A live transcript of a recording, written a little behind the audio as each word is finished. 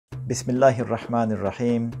Bismillahir Rahmanir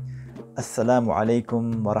Rahim. Assalamu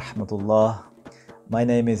alaikum wa rahmatullah. My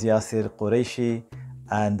name is Yasser Qureshy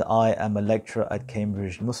and I am a lecturer at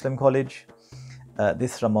Cambridge Muslim College.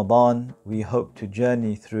 This Ramadan, we hope to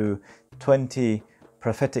journey through 20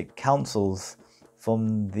 prophetic counsels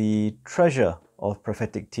from the treasure of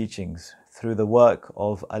prophetic teachings through the work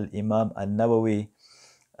of Al-Imam Al-Nawawi,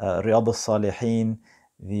 Riyadh al-Salihin,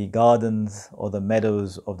 the gardens or the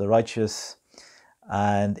meadows of the righteous.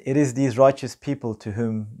 And it is these righteous people to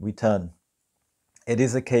whom we turn. It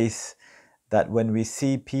is a case that when we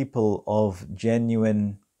see people of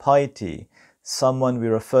genuine piety, someone we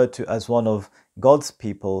refer to as one of God's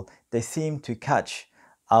people, they seem to catch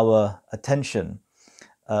our attention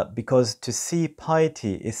because to see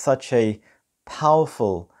piety is such a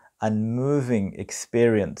powerful and moving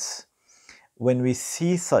experience. When we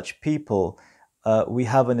see such people, we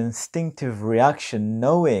have an instinctive reaction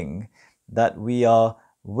knowing that we are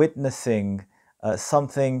witnessing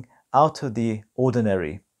something out of the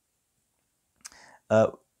ordinary.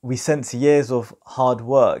 We sense years of hard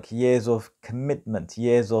work, years of commitment,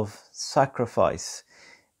 years of sacrifice,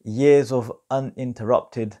 years of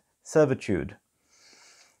uninterrupted servitude.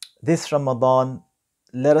 This Ramadan,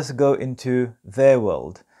 let us go into their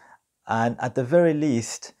world and at the very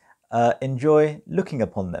least enjoy looking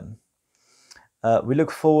upon them. We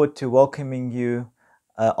look forward to welcoming you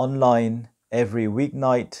online every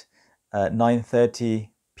weeknight, 9:30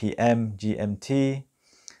 p.m. GMT,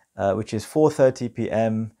 which is 4:30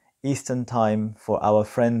 p.m. Eastern Time for our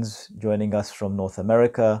friends joining us from North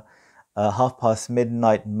America,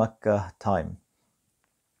 midnight Makkah time.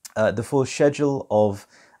 The full schedule of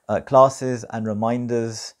classes and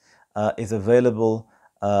reminders is available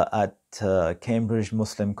at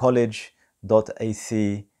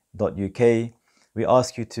cambridgemuslimcollege.ac.uk. We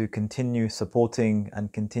ask you to continue supporting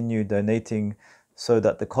and continue donating so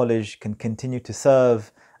that the college can continue to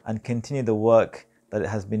serve and continue the work that it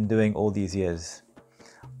has been doing all these years.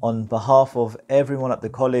 On behalf of everyone at the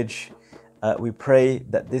college, we pray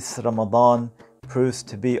that this Ramadan proves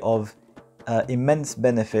to be of immense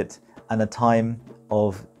benefit and a time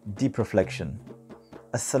of deep reflection.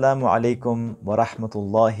 Assalamu alaikum wa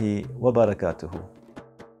rahmatullahi wa barakatuhu.